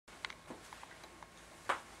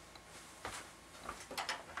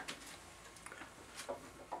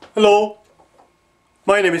Hello,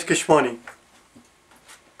 my name is Keshwani.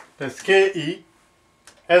 That's Keshwani,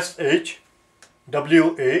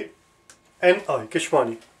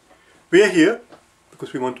 Keshwani. We are here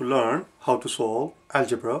because we want to learn how to solve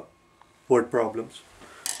algebra word problems.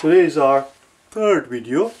 Today is our third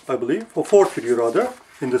video, I believe, or fourth video rather,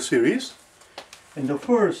 in the series. In the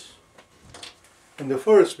first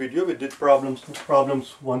video we did problems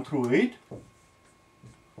 1 through 8.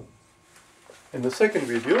 In the second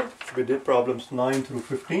video we did problems 9 through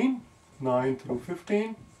 15.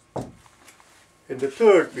 In the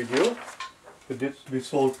third video we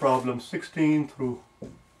solved problems 16 through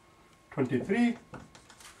 23.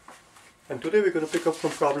 And today we're going to pick up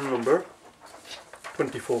from problem number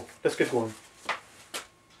 24. Let's get going.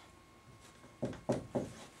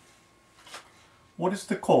 What is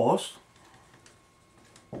the cost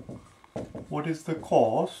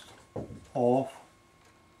of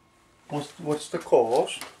what's the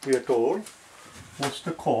cost, we are told, what's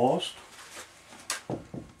the cost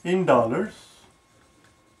in dollars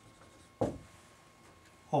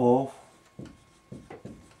of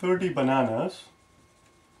 30 bananas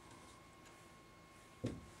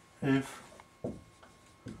if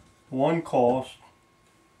one cost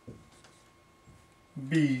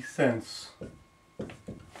B cents.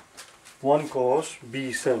 One cost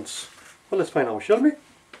B cents. Well, let's find out, shall we?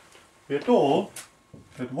 We are told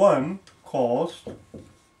that one cost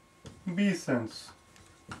B cents.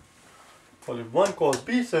 Well, if one costs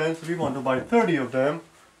B cents, we want to buy 30 of them.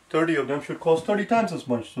 30 of them should cost 30 times as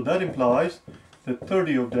much. So that implies that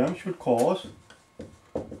 30 of them should cost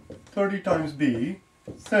 30 times B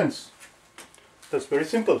cents. That's very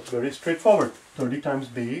simple, very straightforward. 30 times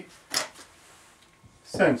B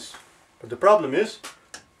cents. But the problem is,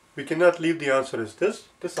 we cannot leave the answer as this.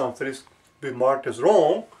 This answer is be marked as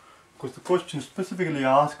wrong because the question specifically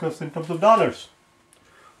asks us in terms of dollars.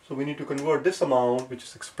 So we need to convert this amount, which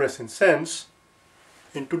is expressed in cents,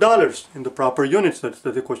 into dollars in the proper units that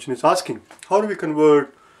the question is asking. How do we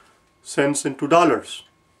convert cents into dollars?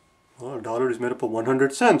 Well, a dollar is made up of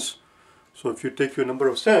 100 cents. So if you take your number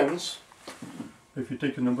of cents,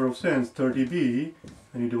 30B,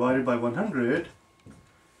 and you divide it by 100,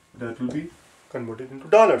 that will be converted into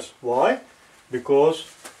dollars. Why? Because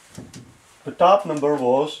the top number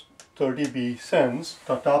was 30B cents.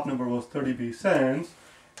 The top number was 30B cents,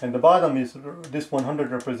 and the bottom is this 100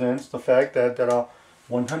 represents the fact that there are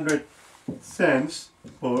 100 cents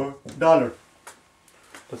per dollar.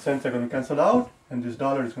 The cents are going to cancel out, and this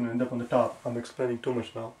dollar is going to end up on the top. I'm explaining too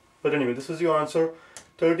much now. But anyway, this is your answer.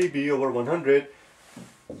 30B over 100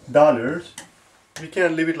 dollars. We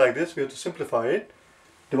can't leave it like this. We have to simplify it.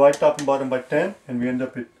 Divide top and bottom by 10, and we end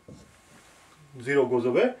up with 0 goes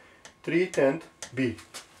away. 3/10 B.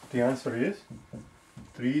 The answer is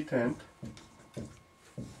 3/10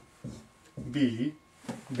 B.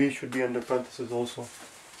 B should be under parentheses also.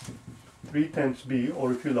 3/10 B,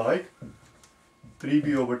 or if you like,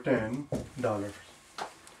 3B over 10 dollars.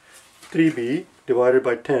 3B divided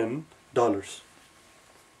by 10 dollars.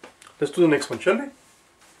 Let's do the next one, shall we?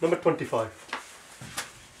 Number 25.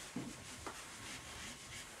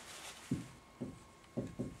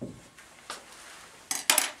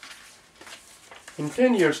 In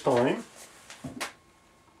 10 years' time,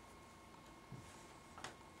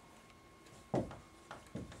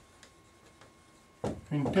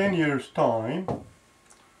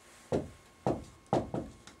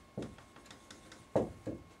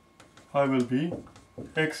 I will be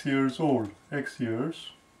X years old. X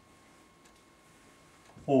years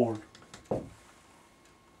old.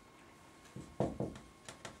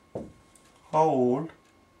 How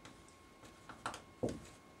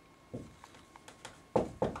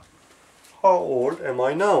old am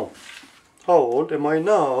I now? How old am I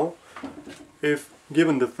now if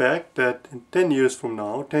given the fact that in 10 years from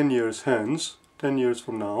now, 10 years hence, 10 years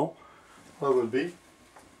from now, I will be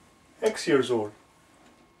X years old?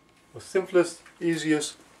 The simplest,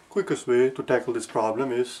 easiest, quickest way to tackle this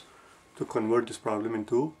problem is to convert this problem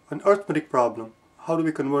into an arithmetic problem. How do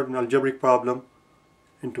we convert an algebraic problem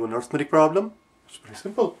into an arithmetic problem? It's very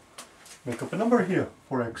simple. Make up a number here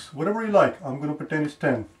for X, whatever you like. I'm going to pretend it's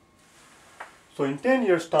 10. So in 10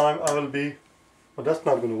 years' time, I will be, well, that's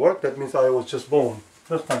not going to work. That means I was just born.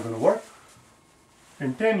 That's not going to work.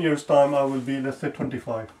 In 10 years' time, I will be, let's say,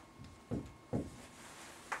 25.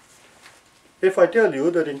 If I tell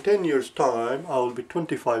you that in 10 years' time, I will be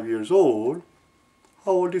 25 years old,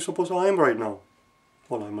 how old do you suppose I am right now?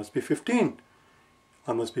 Well, I must be 15.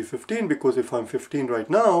 I must be 15 because if I'm 15 right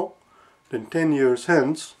now, then 10 years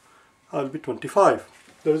hence, I'll be 25.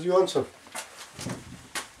 There's your answer.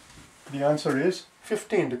 The answer is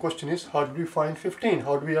 15. The question is, how do we find 15?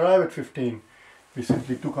 How do we arrive at 15? We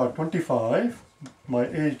simply took out 25, my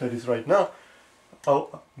age that is right now,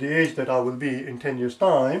 the age that I will be in 10 years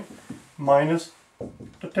time, minus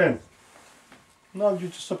the 10. Now you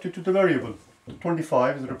just substitute the variable. The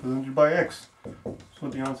 25 is represented by x. So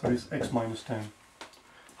the answer is x minus 10.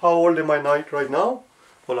 How old am I right now?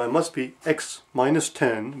 Well, I must be x minus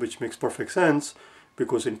 10, which makes perfect sense,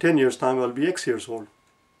 because in 10 years time I'll be x years old.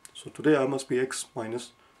 So today I must be x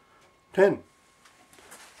minus 10.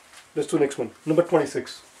 Let's do the next one. Number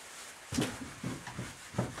 26.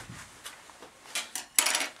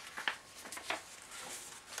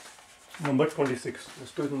 Number 26.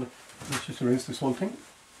 Let's do it in the, let's just erase this whole thing.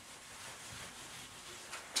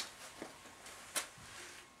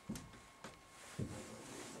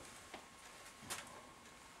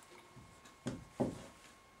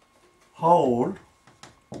 How old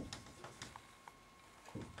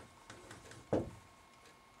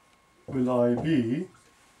will I be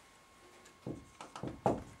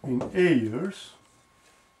in A years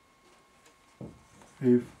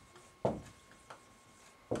if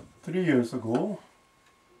 3 years ago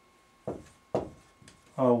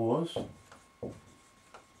I was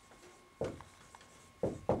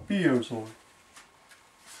B years old?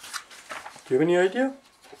 Do you have any idea?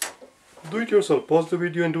 Do it yourself. Pause the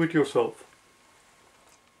video and do it yourself.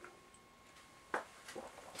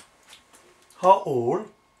 How old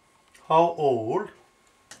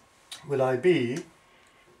will I be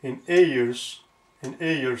in A years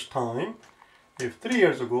time if 3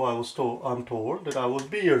 years ago I'm told that I was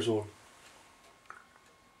B years old?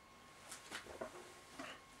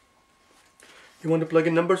 You want to plug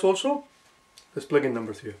in numbers also? Let's plug in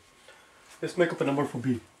numbers here. Let's make up a number for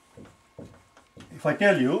B. If I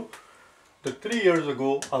tell you that 3 years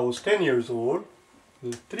ago I was 10 years old,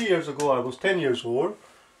 3 years ago I was 10 years old,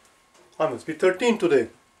 I must be 13 today.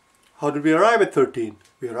 How did we arrive at 13?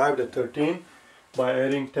 We arrived at 13 by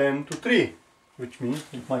adding 10 to 3, which means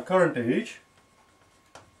that my current age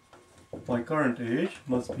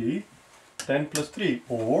must be 10 plus 3,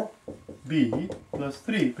 or B plus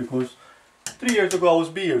 3, because 3 years ago I was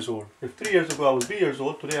B years old. If 3 years ago I was B years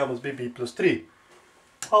old, today I must be B plus 3.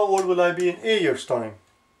 How old will I be in A years time?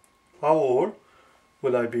 How old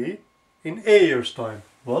will I be in A years time?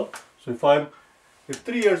 Well, so if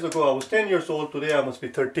 3 years ago I was 10 years old, today I must be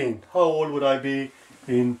 13. How old would I be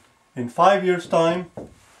in 5 years time?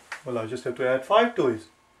 Well, I just have to add 5 to it.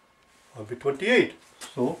 I'll be 28.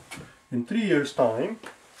 So in 3 years time,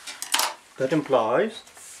 that implies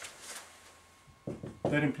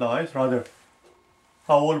rather,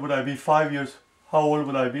 how old would I be 5 years? How old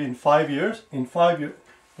would I be in 5 years? In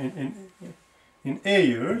A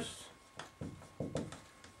years,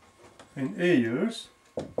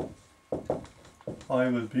 I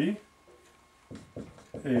will be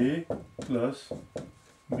A plus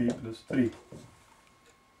B plus 3.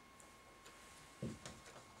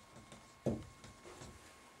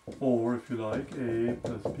 Or if you like, A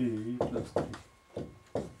plus B plus 3.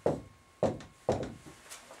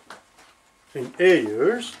 In A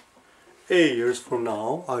years from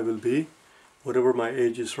now, I will be whatever my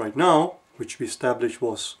age is right now, which we established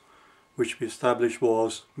was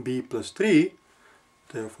B plus 3.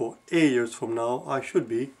 Therefore, A years from now, I should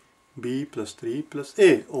be B plus 3 plus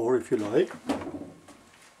A, or if you like,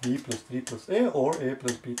 B plus 3 plus A, or A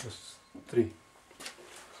plus B plus 3.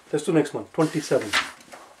 Let's do the next one, 27.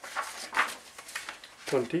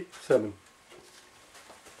 27.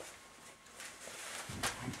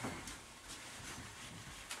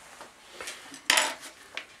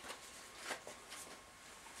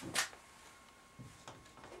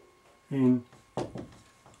 In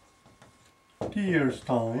T years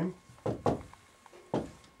time,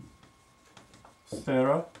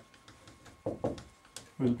 Sarah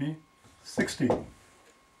will be 60.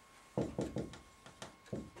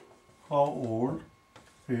 How old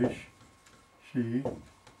is she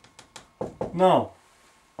now?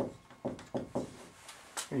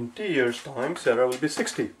 In T years time, Sarah will be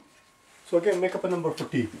 60. So again, make up a number for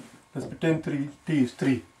T. Let's pretend T is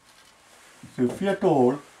 3. So if we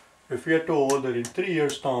are told that in 3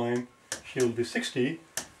 years time she will be 60,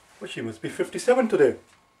 well, she must be 57 today.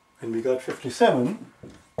 And we got 57.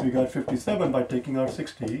 We got 57 by taking our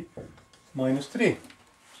 60 minus 3. So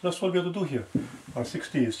that's what we have to do here. Our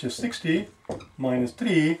 60 is just 60 minus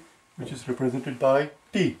 3, which is represented by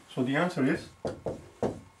T. So the answer is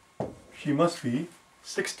she must be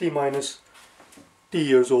 60 minus T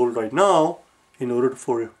years old right now in order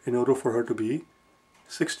for her to be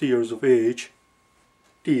 60 years of age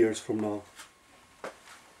T years from now.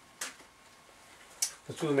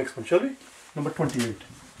 Let's do the next one, shall we? Number 28.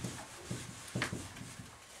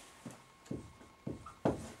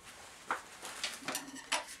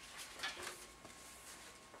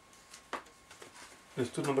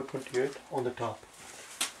 let's do number 28 on the top.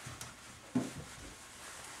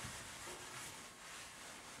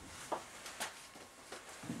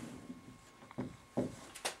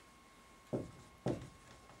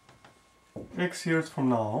 X years from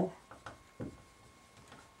now,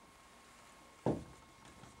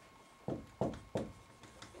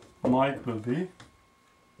 Mike will be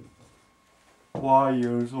Y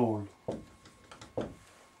years old.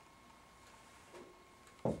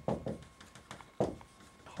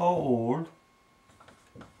 How old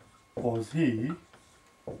was he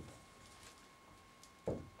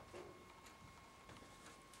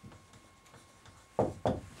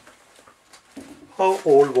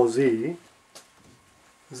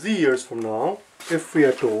Z years from now, if we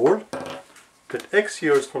are told that X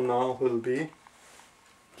years from now will be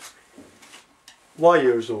Y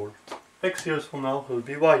years old. X years from now will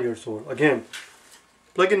be Y years old. Again,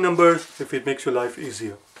 plug in numbers if it makes your life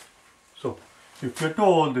easier. So, if we're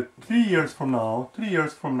told that 3 years from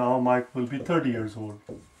now, Mike will be 30 years old.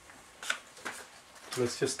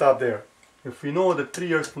 Let's just stop there. If we know that 3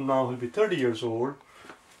 years from now he'll be 30 years old,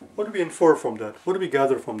 what do we infer from that? What do we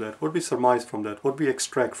gather from that? What do we surmise from that? What do we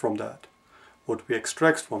extract from that? What we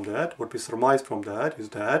extract from that, what we surmise from that is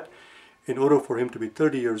that in order for him to be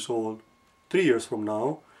 30 years old 3 years from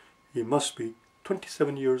now, he must be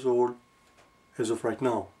 27 years old as of right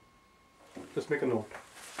now. Let's make a note.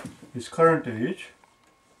 His current age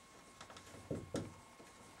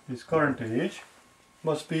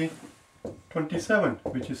must be 27,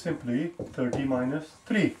 which is simply 30 minus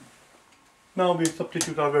 3. Now we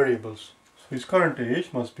substitute our variables. So his current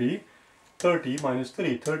age must be 30 minus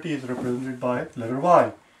 3. 30 is represented by letter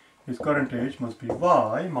Y. His current age must be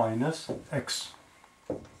Y minus X.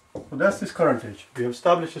 So that's his current age. We have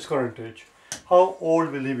established his current age. How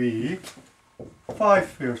old will he be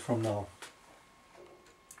 5 years from now?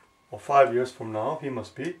 Or 5 years from now, he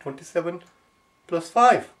must be 27 plus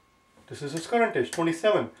 5. This is his current age,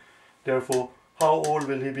 27. Therefore, how old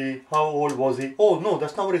will he be? How old was he? Oh no,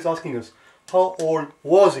 that's not what he's asking us. How old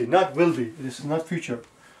was he? Not will be. This is not future.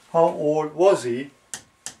 How old was he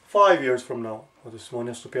 5 years from now? Well, this one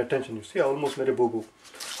has to pay attention. You see, I almost made a boo-boo.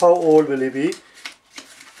 How old will he be?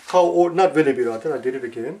 How old, not will he be rather, I did it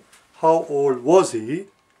again. How old was he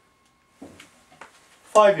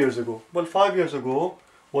 5 years ago? Well, 5 years ago,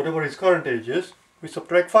 whatever his current age is, we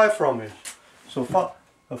subtract 5 from it. So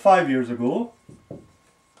 5 years ago,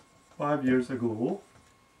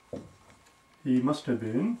 he must have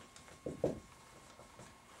been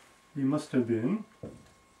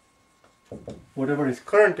whatever his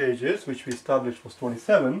current age is, which we established was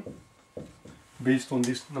 27, based on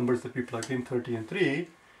these numbers that we plugged in, 30 and 3.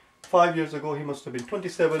 5 years ago he must have been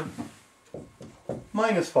 27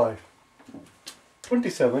 minus 5.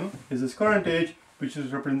 27 is his current age, which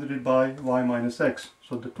is represented by Y minus X.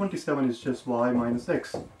 So the 27 is just Y minus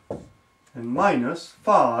X. And minus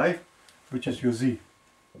 5, which is your Z.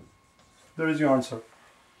 There is your answer.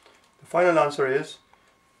 The final answer is,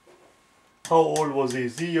 how old was he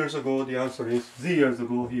Z years ago? The answer is, Z years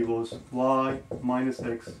ago he was Y minus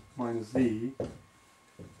X minus Z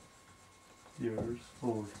years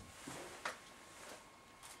old.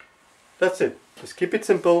 That's it. Just keep it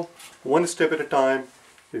simple, one step at a time.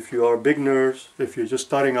 If you are beginners, if you're just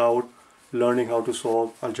starting out, learning how to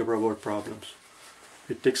solve algebra word problems.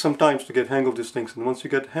 It takes some time to get hang of these things, and once you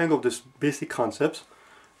get hang of these basic concepts,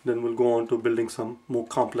 then we'll go on to building some more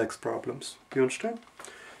complex problems. Do you understand?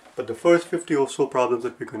 But the first 50 or so problems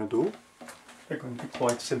that we're going to do are going to be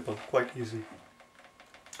quite simple, quite easy.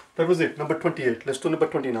 That was it, number 28. Let's do number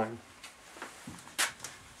 29.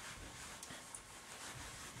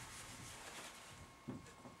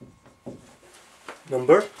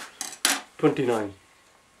 Number 29.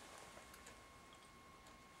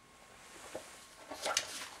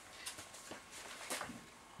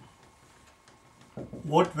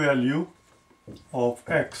 What value of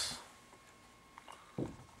X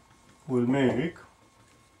will make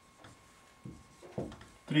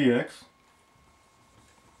 3X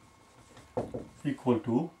equal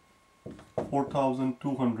to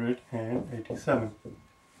 4,287.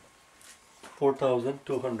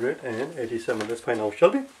 4,287. Let's find out,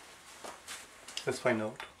 shall we? Let's find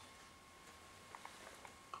out.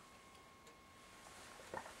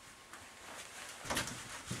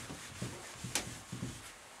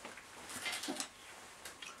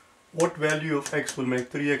 What value of X will make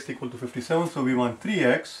 3X equal to 57? So we want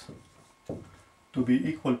 3X to be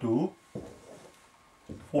equal to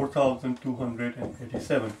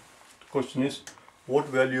 4,287. The question is, what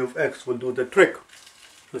value of X will do the trick?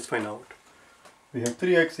 Let's find out. We have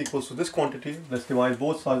 3X equals to this quantity. Let's divide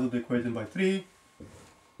both sides of the equation by 3.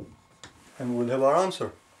 and we'll have our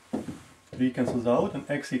answer. 3 cancels out and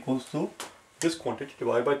x equals to this quantity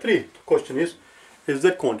divided by 3. The question is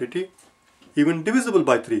that quantity even divisible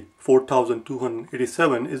by 3?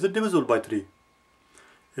 4287, is it divisible by 3?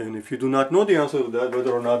 And if you do not know the answer to that,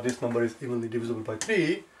 whether or not this number is evenly divisible by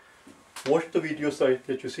 3, watch the videos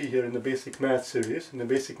that you see here in the basic math series. In the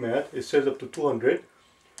basic math, it says up to 200.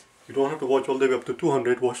 You don't have to watch all the way up to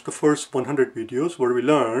 200. Watch the first 100 videos where we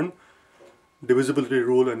learn divisibility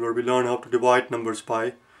rule and where we learn how to divide numbers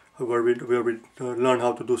by, where we learn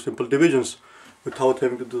how to do simple divisions without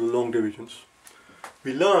having to do the long divisions.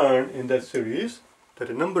 We learn in that series that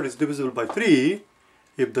a number is divisible by 3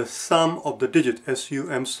 if the sum of the digits,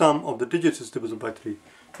 SUM, sum of the digits is divisible by 3.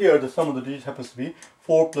 Here the sum of the digits happens to be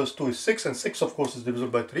 4 plus 2 is 6, and 6 of course is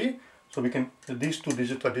divisible by 3. So we can, these two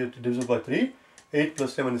digits are divisible by 3. 8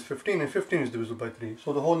 plus 7 is 15, and 15 is divisible by 3.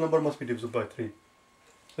 So the whole number must be divisible by 3.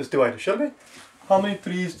 Let's divide it, shall we? How many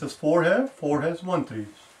 3's does 4 have? 4 has 1 3.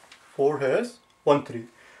 4 has 1 3.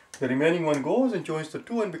 The remaining one goes and joins the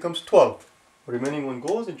 2 and becomes 12. The remaining one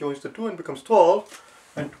goes and joins the 2 and becomes 12,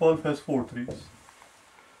 and 12 has 4 3's.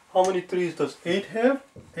 How many 3's does 8 have?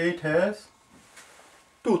 8 has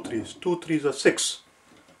 2 3's. 2 3's are 6.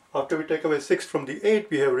 After we take away 6 from the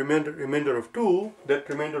 8, we have remainder of 2. That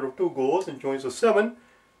remainder of 2 goes and joins the 7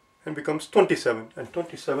 and becomes 27. And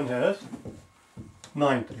 27 has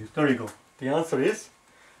 9 3's. There you go. The answer is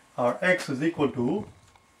our x is equal to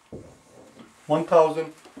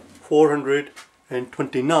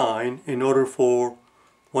 1429 in order for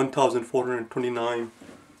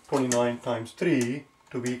 1429 times 3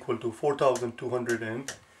 to be equal to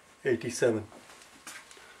 4287.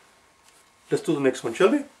 Let's do the next one, shall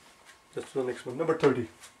we? Let's do the next one. Number 30.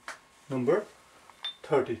 Number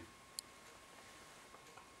 30.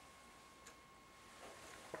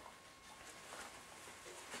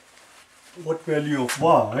 What value of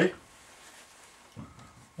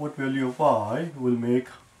y will make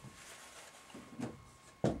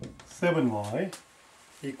 7y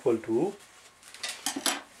equal to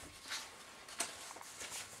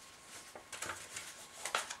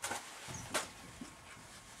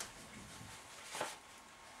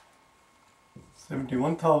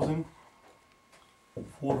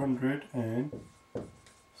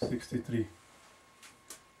 71,463.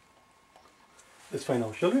 Let's find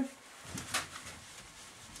out, shall we?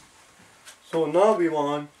 So now we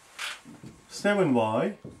want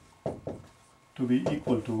 7y to be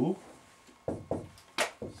equal to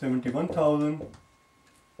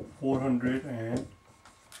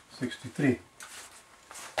 71,463.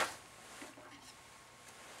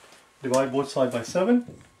 Divide both sides by 7.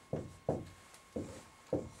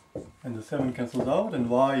 And the 7 cancels out, and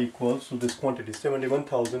y equals to this quantity,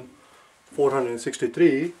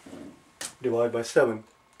 71,463 divided by 7.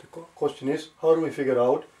 The question is, how do we figure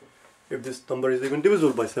out if this number is even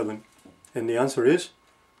divisible by 7? And the answer is,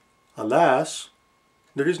 alas,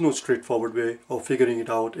 there is no straightforward way of figuring it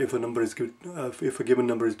out. If a number is if a given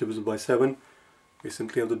number is divisible by 7, we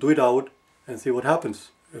simply have to do it out and see what happens.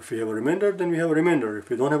 If we have a remainder, then we have a remainder. If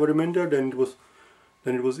we don't have a remainder, then it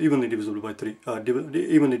was evenly divisible by 3,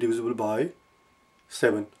 evenly divisible by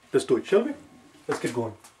 7. Let's do it, shall we? Let's get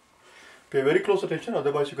going. Pay very close attention,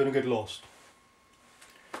 otherwise you're going to get lost.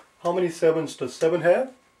 How many 7's does 7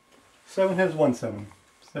 have? 7 has 1 7.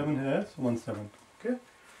 7 has 1 7. Okay?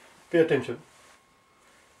 Pay attention.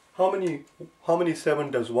 How many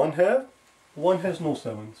 7 does 1 have? 1 has no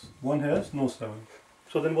 7's. 1 has no 7.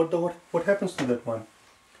 So then what happens to that one?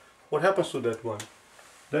 What happens to that one?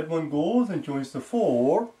 That one goes and joins the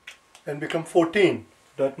 4 and becomes 14.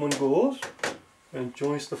 That one goes and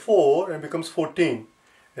joins the 4 and becomes 14.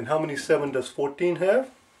 And how many 7 does 14 have?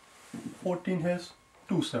 14 has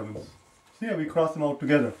 2 7's. See how we cross them out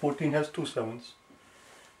together. 14 has 2 7's.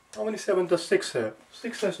 How many 7 does 6 have?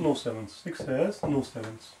 6 has no 7's. 6 has no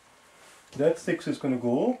 7's. That 6 is going to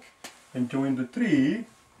go and join the 3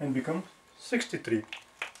 and become 63.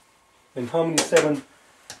 And how many 7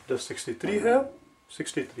 does 63 have?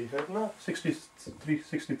 63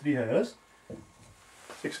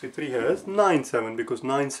 has 9 7, because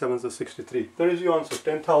 9 7's are 63. There is your answer,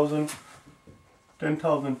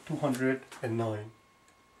 10,209.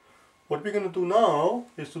 What we're going to do now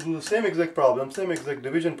is to do the same exact problem, same exact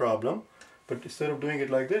division problem, but instead of doing it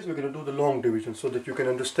like this, we're going to do the long division so that you can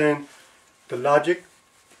understand the logic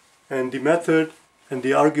and the method and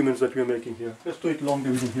the arguments that we're making here. Let's do it long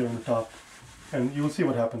division here on the top, and you will see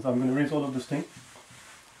what happens. I'm going to erase all of this thing.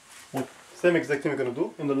 Same exact thing we're going to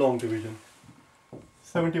do in the long division.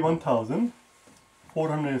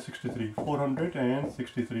 71,463.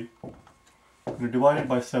 463. We're going to divide it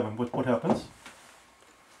by 7. What happens?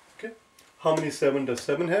 Okay. How many 7 does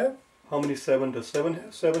 7 have? How many 7 does 7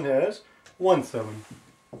 have? 7 has 1 7.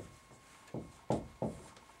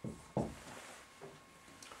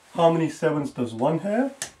 How many 7s does 1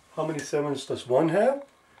 have? How many 7s does 1 have?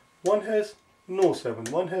 1 has no 7.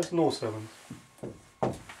 1 has no 7.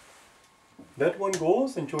 That one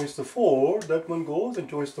goes and joins the 4. That one goes and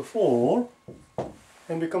joins the 4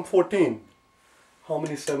 and become 14. How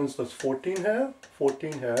many 7s does 14 have?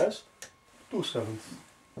 14 has 2 7s.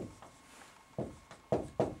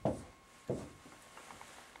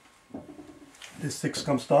 This 6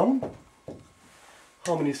 comes down.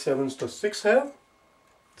 How many 7s does 6 have?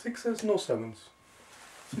 6 has no 7s.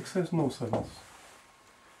 6 has no 7s.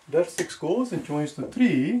 That 6 goes and joins the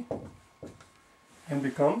 3 and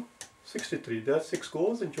become 63. That 6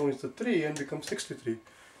 goes and joins the 3 and becomes 63.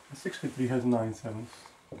 And 63 has 9 7s.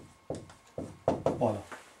 Voila.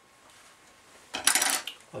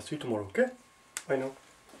 I'll see you tomorrow, okay? Bye now.